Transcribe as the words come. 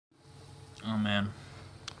Oh man.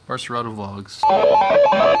 Barcerado vlogs.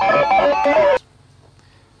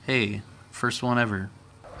 Hey, first one ever.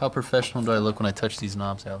 How professional do I look when I touch these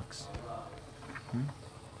knobs, Alex?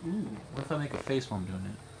 Ooh, what if I make a face while I'm doing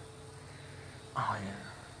it? Oh yeah.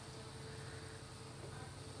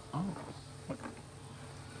 Oh. What?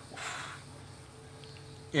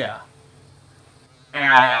 Yeah.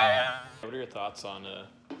 What are your thoughts on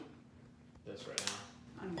this right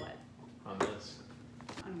now? On what? On this.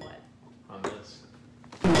 On what? On this.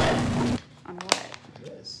 On what?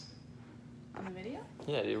 This. On the video?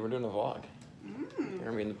 Yeah, dude, we're doing a vlog. I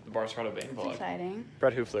mean, the Barcerado Bane vlog. Exciting.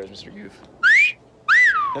 Brad Hoofler is Mr. Goof.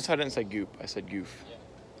 That's how I didn't say goop. I said goof.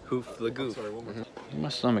 Hoof the goof. My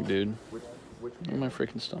stomach, dude. My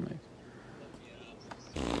freaking stomach.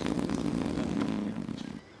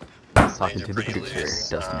 Talking to the producer,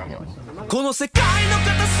 Dustin Handley.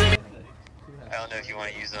 I don't know if you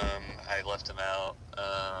want to use them. I left them out.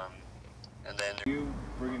 And then Are you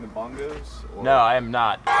bringing the bongos? Or? No, I am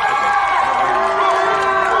not.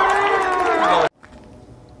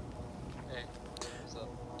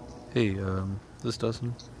 Hey, this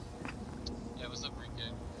Dustin? yeah, what's up, Enrique?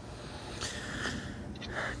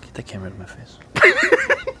 Get that camera out of my face.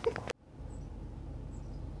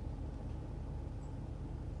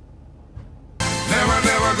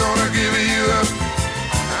 Never gonna give you up.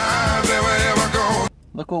 I'm never ever gonna.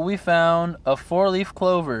 Look what we found, a 4-leaf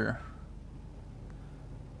clover.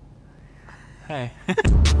 Hey.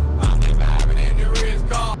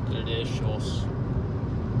 Delicious.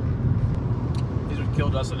 These would kill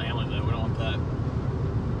Dustin and Handley though. We don't want that.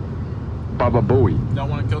 Baba Booey. Don't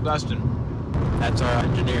want to kill Dustin. That's our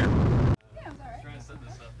engineer. Yeah, it's alright. Trying to set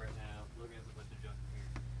this up right now. Logan has a bunch of junk here.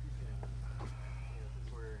 This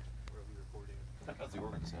is where we'll be recording. How's the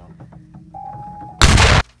organ sound?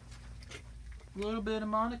 A little bit of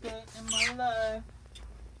Monica in my life.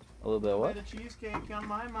 A little bit of what? Cheesecake on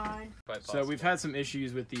my mind. So we've had some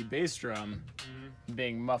issues with the bass drum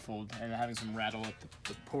being muffled and having some rattle at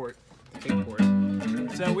the port, the tape port.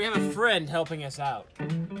 So we have a friend helping us out.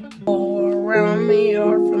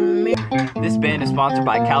 This band is sponsored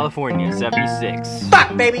by California 76.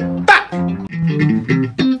 Fuck, baby! Fuck!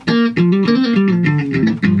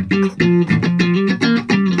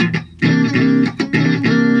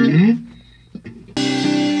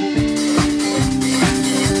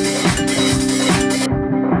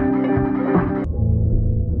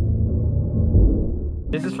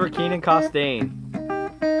 This is for Keenan Costain.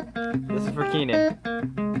 This is for Keenan.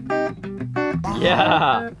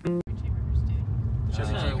 Yeah.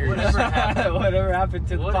 Whatever happened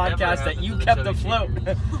to the podcast that you kept afloat?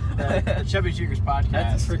 Chubby Cheekers podcast.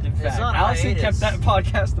 That's a freaking fact. Allison kept that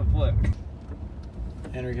podcast afloat.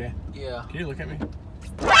 Enrique, Yeah. can you look at me?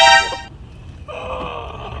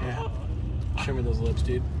 Yeah. Show me those lips,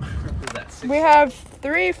 dude. We have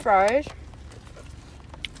 3 fries.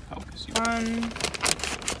 Focus you.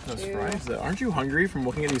 Those Two. fries. Aren't you hungry from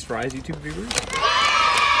looking at these fries, YouTube viewers?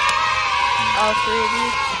 All 3 of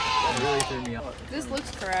these. That really threw me off. This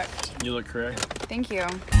looks correct. You look correct. Thank you.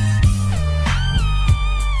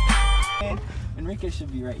 Enrique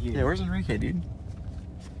should be right here. Yeah, where's Enrique, dude?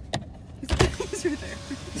 He's right there.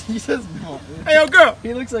 He says no. Hey, yo, go!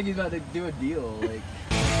 He looks like he's about to do a deal. Like.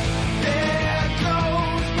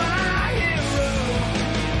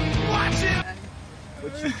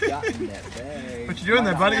 What you got in that bag? What you doing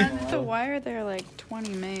there, buddy? So why are there like 20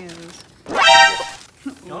 mayos?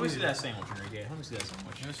 Let me see that sandwich, Enrique. Let me see that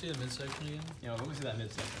sandwich. Can I see the midsection again? Yeah, let me see that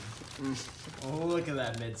midsection. Oh, look at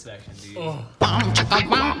that midsection, dude. Oh.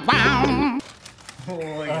 Oh,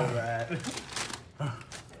 look at that.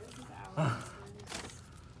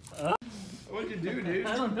 What'd you do, dude?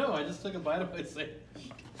 I don't know, I just took a bite of my sandwich.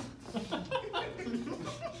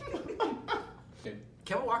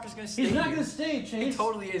 Kevin Walker's gonna stay. He's not gonna stay, Chase. He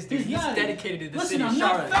totally is, dude. He's not. dedicated to the Listen, city of I'm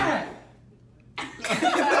Charlotte. not fat.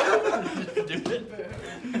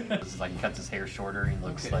 It's like he cuts his hair shorter. He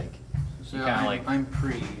looks Okay. like So kinda like- I'm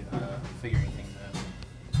figuring things out.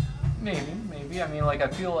 maybe. I mean, like I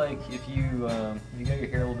feel like if you you got your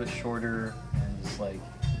hair a little bit shorter and just like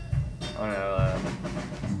I don't know,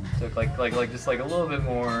 took like just like a little bit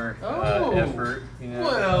more effort, you know.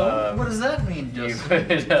 Well, what does that mean, You Justin?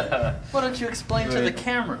 would, Why don't you explain to the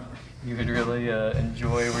camera? you would really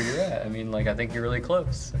enjoy where you're at. I mean, like I think you're really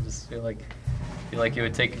close. I just feel like it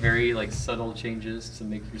would take very like subtle changes to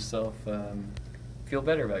make yourself feel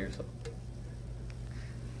better about yourself.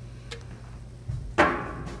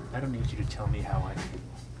 I don't need you to tell me how I feel.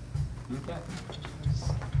 Okay.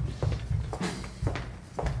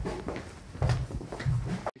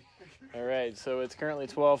 All right, so it's currently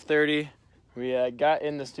 12:30. We got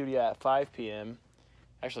in the studio at 5 p.m.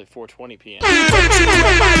 Actually, 4:20 p.m.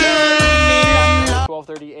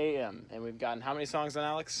 12:30 a.m. And we've gotten how many songs on,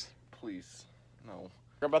 Alex? Please. No.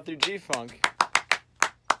 We're about to do G-Funk. I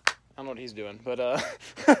don't know what he's doing, but I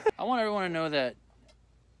want everyone to know that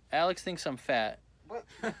Alex thinks I'm fat. What?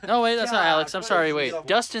 No, wait, that's not Alex. I'm sorry, wait. Yo,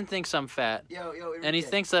 Dustin thinks I'm fat. Enrique. And he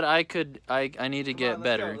thinks that I need to get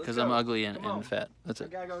better because I'm ugly and fat. That's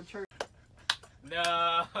it. Gotta go to church.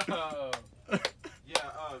 no.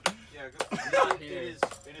 It is.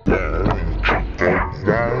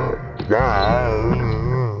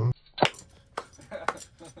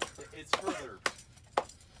 It's further.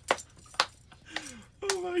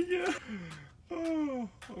 Oh my god. Oh,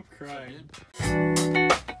 I'm crying.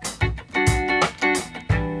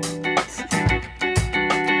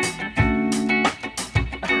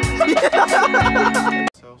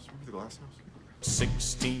 Remember the glass house?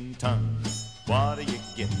 16 tons, what do you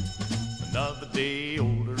get? Another day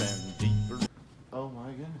older and deeper. Oh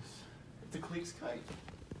my goodness. It's a Cleeks kite.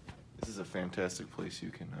 This is a fantastic place you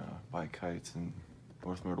can buy kites in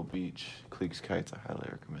North Myrtle Beach. Cleeks Kites, I highly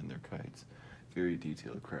recommend their kites. Very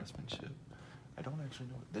detailed craftsmanship. I don't actually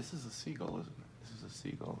know. This is a seagull, isn't it? This is a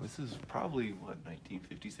seagull. This is probably, what,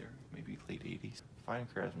 1950s era? Maybe late 80s. Fine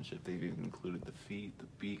craftsmanship. They've even included the feet. The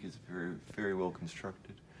beak is very, very well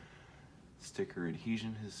constructed. Sticker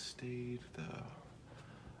adhesion has stayed. I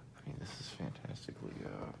mean, this is fantastically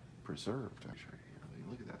preserved. I'll show you here.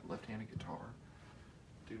 Look at that left-handed guitar.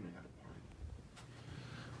 Dude knew how to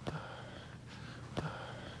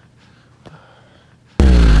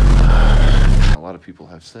party. A lot of people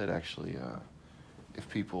have said, actually, if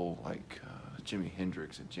people like Jimi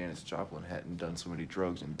Hendrix and Janis Joplin hadn't done so many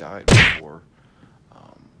drugs and died before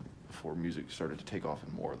music started to take off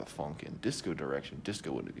in more of the funk and disco direction,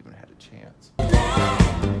 disco wouldn't have even had a chance.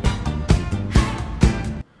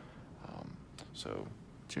 So,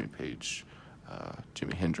 Jimmy Page,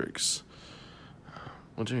 Jimi Hendrix.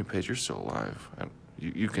 Well, Jimmy Page, you're still alive.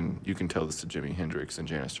 You can tell this to Jimi Hendrix and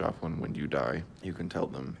Janis Joplin when you die. You can tell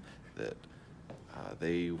them that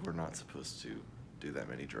they were not supposed to do that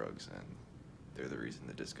many drugs, and they're the reason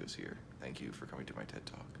the disco's here. Thank you for coming to my TED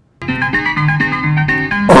Talk.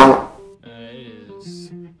 It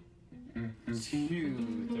is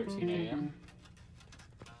 2:13 a.m.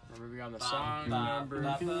 We're moving on to song number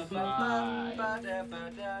 5.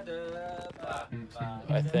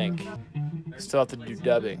 I think. Still have to do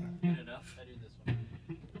dubbing. Good enough. I do this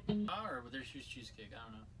one. Or there's cheesecake. I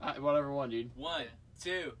don't know. Whatever one, dude. 1,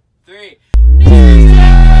 2, 3.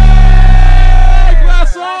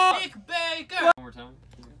 Classic Baker! One more time.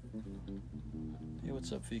 Hey,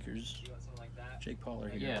 what's up, Feekers? You want something like that? Jake Paul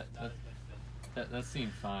here. Yeah, that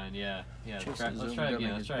seemed fine. Yeah. Let's Jake's try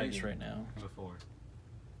again. Let's try again. right now. Before.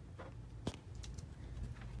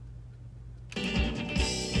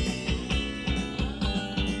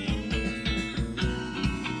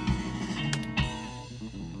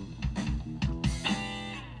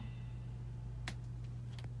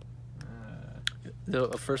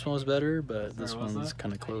 The first one was better, but this was one's that?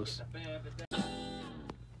 kind of close.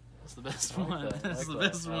 That's the best I like one. that. I That's like the that.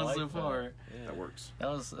 best I one like so that. far. Yeah. That works. That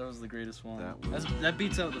was the greatest one. That That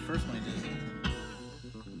beats out the first one he did.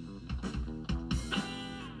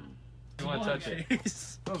 You want to touch it?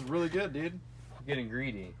 That was really good, dude. I'm getting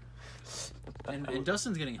greedy. And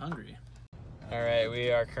Dustin's getting hungry. Alright,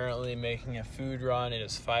 we are currently making a food run. It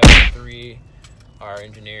is 5:03. Our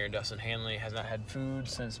engineer, Dustin Handley, has not had food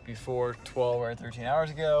since before 12 or 13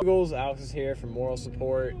 hours ago. Alex is here for moral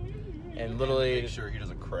support. And literally, Make sure he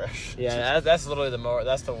doesn't crash. yeah, that's literally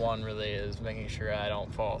that's the one really, is making sure I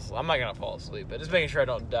don't fall asleep. I'm not gonna fall asleep, but just making sure I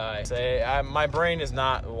don't die. My brain is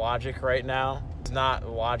not logic right now. It's not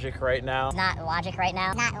logic right now. It's not logic right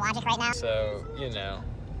now. It's not logic right now. So, you know.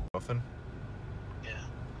 Muffin? Yeah.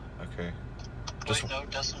 Okay. Wait, no,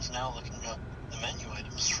 Dustin's now looking up the menu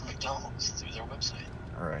items for McDonald's through their website.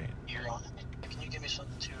 Alright. You're on it. Can you give me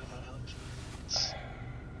something too, Alex?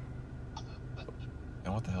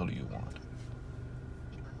 And what the hell do you want?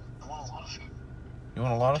 I want a lot of food. You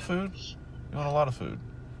want a lot of food? You want a lot of food?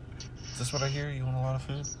 Is this what I hear? You want a lot of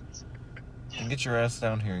food? Then get your ass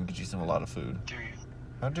down here and get you a lot of food. Dare you?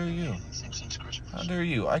 How dare you? Anything since Christmas. How dare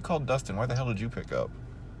you? I called Dustin. Why the hell did you pick up?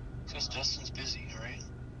 Because Dustin's busy, alright?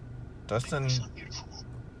 Dustin. So beautiful.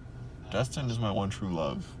 Dustin is my one true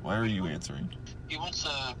love. Why are you answering? He wants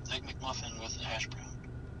a Egg McMuffin with a hash brown.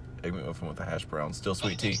 Egg McMuffin with a hash brown. Still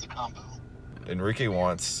sweet tea. That's the combo. Enrique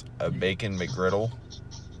wants a bacon McGriddle.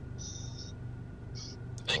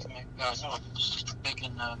 Bacon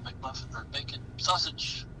McMuffin or bacon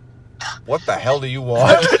sausage. What the hell do you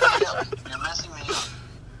want? You're messing me up.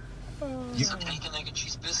 It's a bacon, egg, and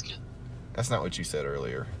cheese biscuit. That's not what you said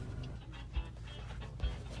earlier.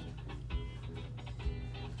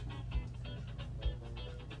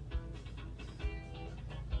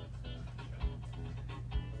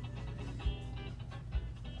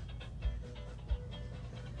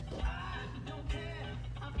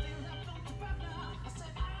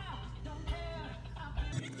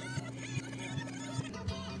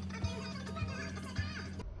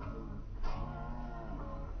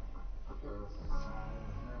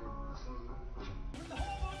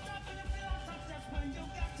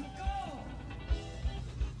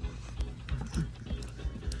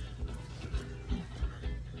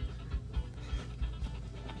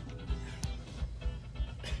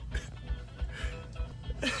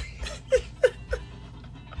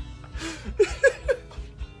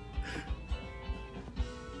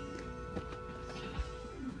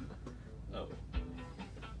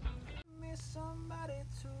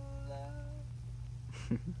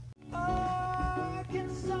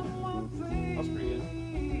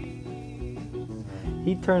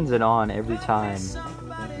 He turns it on every time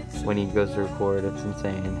when he goes to record. It's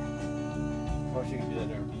insane. I wish you could do that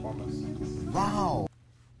during performance. Wow.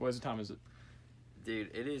 What time is it? Dude,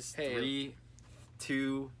 it is 3,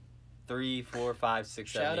 2, 3, 4, 5,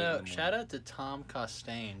 6, 7, 8. Shout out to Tom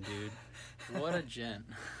Costain, dude. What a gent.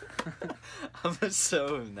 I'm gonna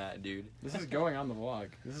show him that, dude. This is going on the vlog.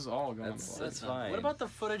 This is all going on the vlog. That's fine. What about the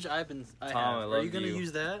footage I Tom, have? I love Are you gonna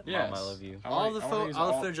use that? Yes. Mom, I love you. All the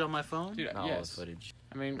footage on my phone? Dude, Not yes. all the footage.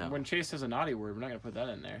 I mean, when Chase says a naughty word, we're not gonna put that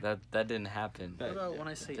in there. That didn't happen. What about when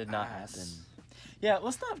I say did not ass? happen. Yeah,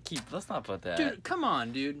 let's not put that. Dude, come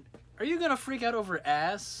on, dude. Are you gonna freak out over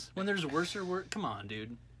ass when there's worser word? Come on,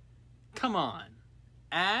 dude. Come on.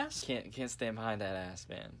 Ass? Can't stand behind that ass,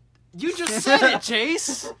 man. You just said it,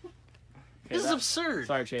 Chase. Okay, This is absurd.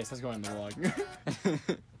 Sorry, Chase. That's going in the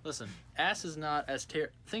vlog. Listen, ass is not as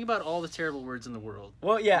think about all the terrible words in the world.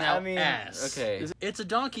 Well, yeah, now, I mean, ass. okay. It's a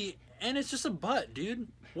donkey, and it's just a butt, dude.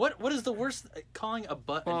 What is the worst? Calling a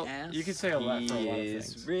butt an ass? You could say a lot for a lot of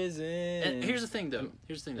things. Risen. And here's the thing, though.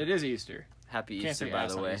 It is Easter. Happy Can't Easter, say by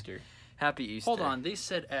ass the on way. Easter. Happy Easter. Hold on, they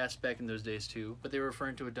said ass back in those days too, but they were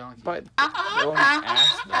referring to a donkey. But ass, though.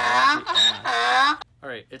 Ass. All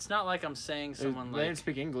right, it's not like I'm saying someone They like. didn't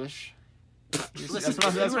speak English. Listen,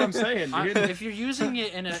 that's what I'm saying, dude. If you're using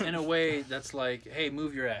it in a way that's like, hey,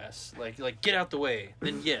 move your ass, like get out the way,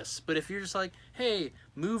 then yes. But if you're just like, hey,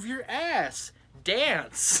 move your ass,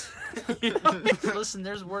 dance. You know? Listen,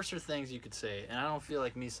 there's worser things you could say, and I don't feel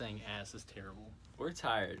like me saying ass is terrible. We're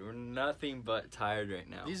tired. We're nothing but tired right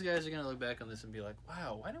now. These guys are gonna look back on this and be like,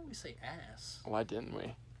 wow, why don't we say ass? Why didn't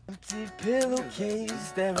we? Empty pillowcase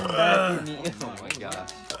staring back in the... Oh my gosh.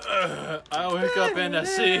 I wake up and I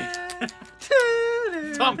see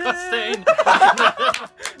Tom Costain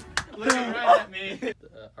looking right at me.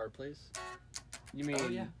 Our place? You mean? Oh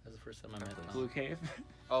yeah, that's the first time I met them. Blue Cave?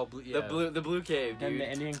 Oh, yeah. The Blue Cave, dude. And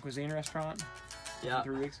the Indian cuisine restaurant? Yeah. In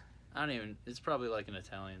 3 weeks? I don't even. It's probably like an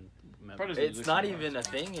Italian. It's not even a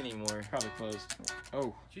thing anymore. Probably closed.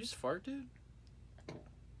 Oh. Did you just fart, dude?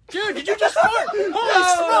 Dude, did you just fart? Holy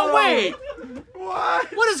smokes! Wait!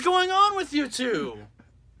 What? What is going on with you two?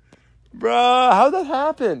 Bruh, how'd that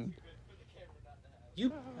happen?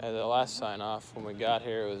 You. Hey, the last sign off when we got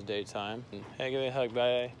here, it was daytime. Hey, give me a hug,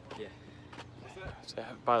 bye. Yeah. Say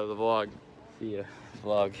bye to the vlog. See ya.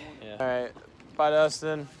 Vlog. Yeah. All right. Bye,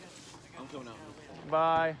 Dustin. I'm going out.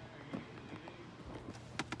 Bye.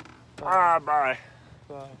 Bye. Bye.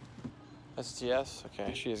 STS?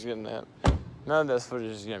 Okay, she's getting that. None of this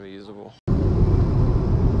footage is going to be usable.